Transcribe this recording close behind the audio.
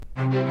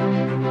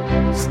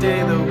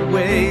Stay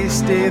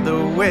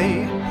the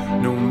way,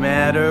 no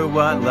matter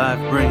what life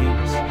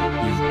brings,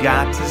 you've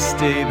got to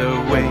stay the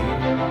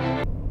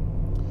way.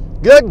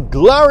 Good,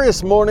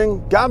 glorious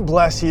morning. God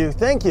bless you.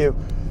 Thank you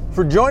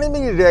for joining me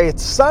today.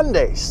 It's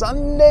Sunday at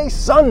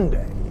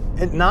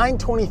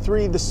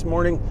 9:23 this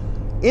morning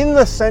in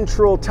the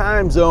Central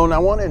Time Zone. I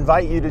want to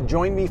invite you to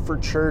join me for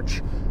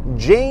church.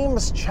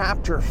 James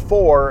chapter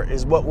 4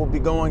 is what we'll be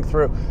going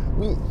through.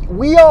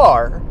 We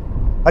are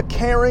a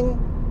caring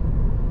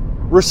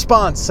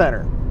response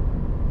center.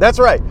 That's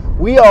right.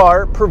 We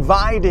are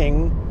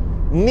providing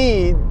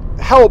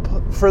help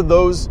for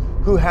those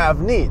who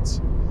have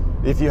needs.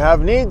 If you have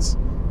needs,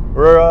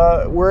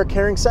 we're a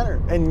caring center,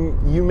 and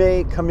you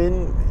may come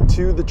in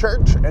to the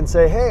church and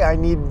say, "Hey, I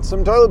need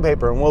some toilet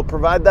paper," and we'll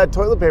provide that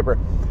toilet paper.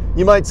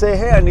 You might say,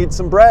 "Hey, I need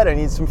some bread, I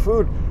need some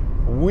food."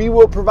 We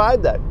will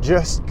provide that.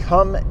 Just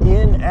come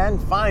in and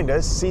find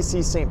us,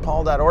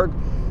 ccstpaul.org.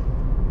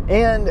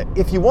 And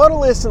if you want to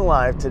listen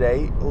live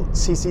today,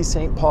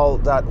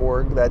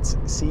 ccstpaul.org, that's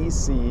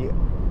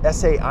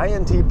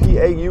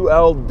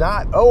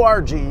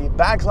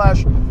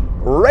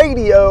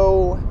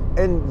ccsaintpaul.org/radio,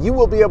 and you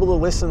will be able to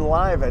listen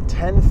live at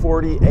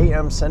 10:40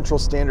 a.m. Central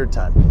Standard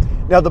Time.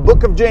 Now, the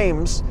book of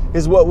James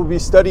is what we'll be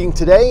studying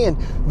today, and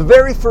the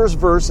very first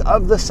verse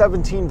of the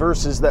 17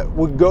 verses that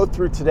we'll go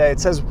through today,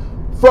 it says,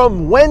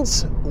 "From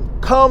whence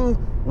come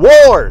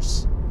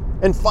wars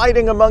and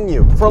fighting among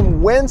you?"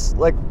 From whence,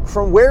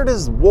 from where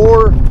does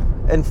war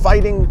and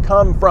fighting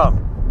come from?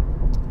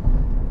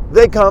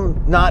 They come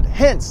not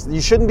hence. You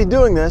shouldn't be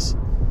doing this.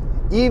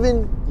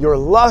 Even your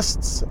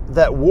lusts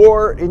that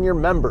war in your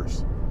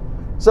members.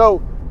 So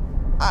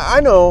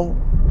I know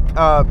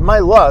my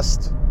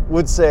lust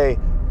would say,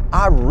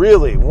 I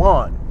really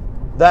want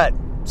that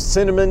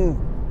cinnamon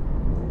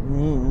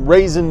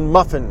raisin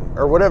muffin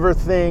or whatever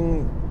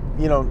thing,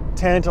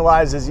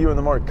 tantalizes you in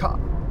the morning.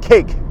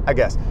 Cake, I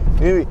guess.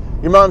 Maybe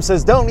your mom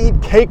says, don't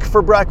eat cake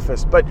for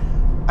breakfast, but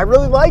I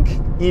really like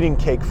eating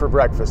cake for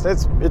breakfast.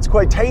 It's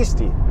quite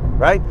tasty,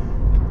 right?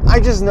 I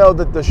just know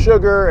that the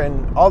sugar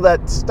and all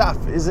that stuff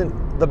isn't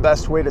the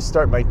best way to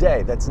start my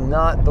day. That's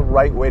not the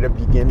right way to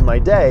begin my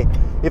day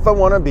if I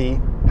want to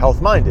be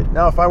health-minded.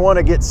 Now, if I want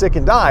to get sick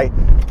and die,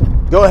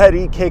 go ahead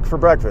and eat cake for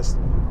breakfast.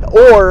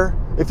 Or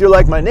if you're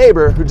like my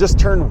neighbor who just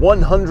turned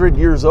 100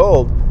 years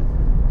old,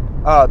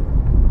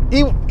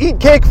 eat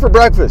cake for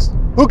breakfast.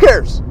 Who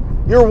cares?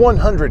 You're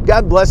 100.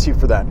 God bless you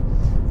for that.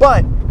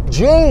 But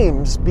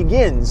James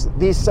begins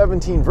these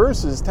 17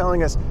 verses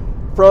telling us,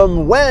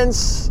 from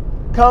whence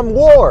come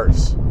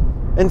wars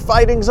and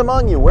fightings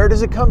among you? Where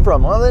does it come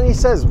from? Well, then he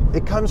says,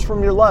 it comes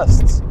from your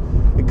lusts.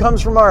 It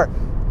comes from our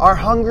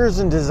hungers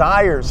and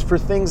desires for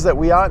things that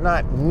we ought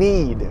not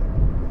need.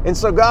 And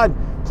so God,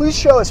 please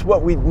show us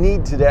what we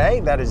need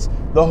today. That is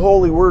the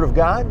holy word of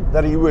God,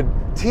 that you would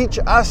teach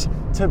us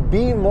to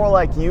be more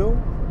like you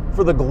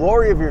for the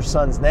glory of your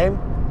Son's name.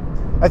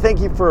 I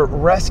thank you for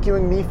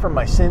rescuing me from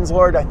my sins,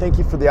 Lord. I thank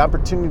you for the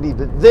opportunity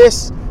that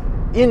this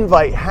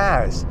invite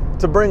has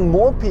to bring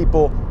more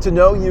people to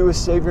know you as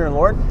Savior and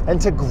Lord, and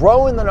to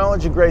grow in the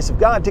knowledge and grace of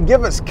God, to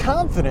give us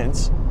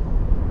confidence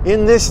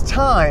in this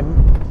time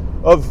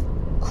of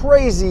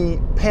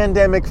crazy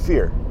pandemic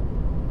fear.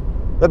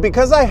 That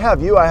because I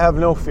have you, I have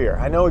no fear.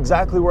 I know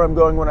exactly where I'm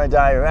going when I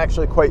die. I'm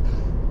actually quite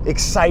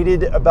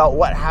excited about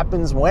what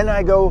happens when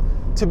I go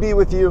to be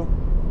with you.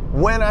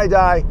 When I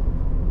die,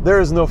 there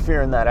is no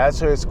fear in that.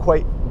 Actually, it's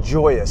quite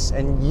joyous.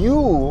 And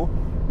you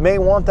may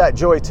want that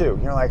joy too.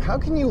 You're like, how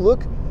can you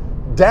look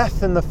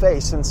death in the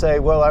face and say,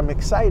 well, I'm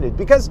excited?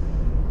 Because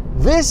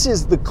this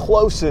is the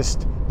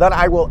closest that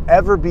I will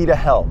ever be to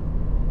hell.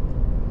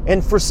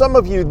 And for some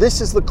of you, this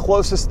is the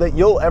closest that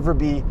you'll ever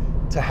be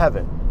to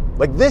heaven.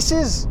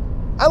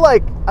 I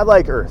like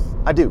earth.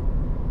 I do.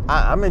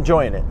 I'm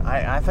enjoying it.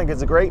 I think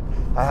it's great.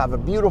 I have a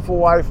beautiful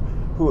wife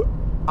who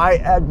I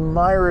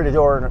admire and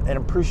adore and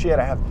appreciate.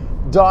 I have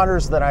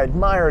daughters that I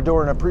admire,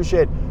 adore, and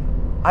appreciate.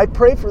 I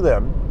pray for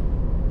them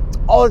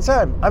all the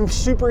time. I'm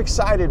super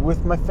excited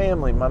with my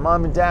family, my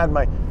mom and dad,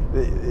 my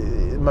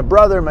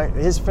brother,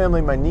 his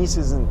family, my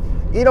nieces, and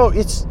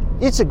it's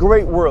a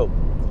great world.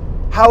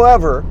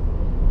 However,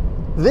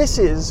 this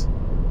is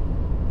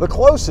the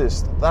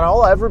closest that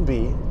I'll ever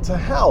be to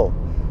hell.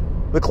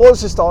 The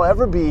closest I'll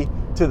ever be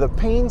to the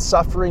pain,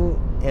 suffering,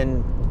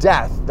 and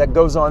death that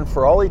goes on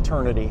for all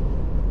eternity.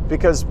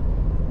 Because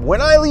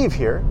when I leave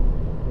here,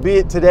 be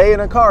it today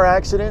in a car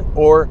accident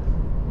or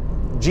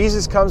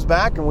Jesus comes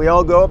back and we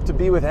all go up to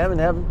be with him in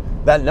heaven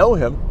that know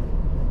him,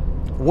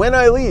 when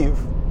I leave,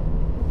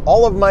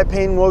 all of my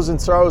pain, woes, and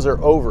sorrows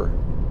are over.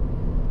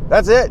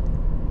 That's it.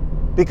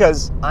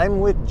 Because I'm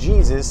with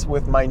Jesus,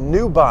 with my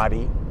new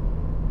body,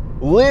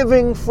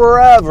 living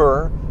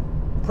forever,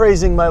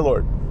 praising my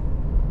Lord.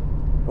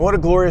 What a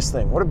glorious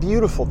thing. What a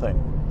beautiful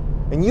thing.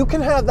 And you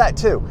can have that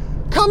too.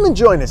 Come and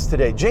join us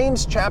today.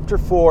 James chapter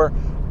 4.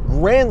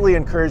 Grandly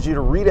encourage you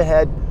to read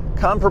ahead,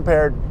 come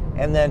prepared,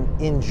 and then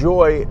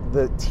enjoy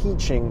the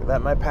teaching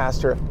that my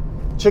pastor,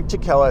 Chick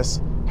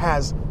Chikellis,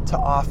 has to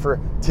offer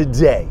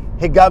today.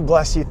 Hey, God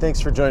bless you.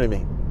 Thanks for joining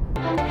me.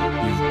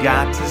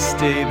 got to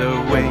stay the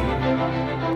way.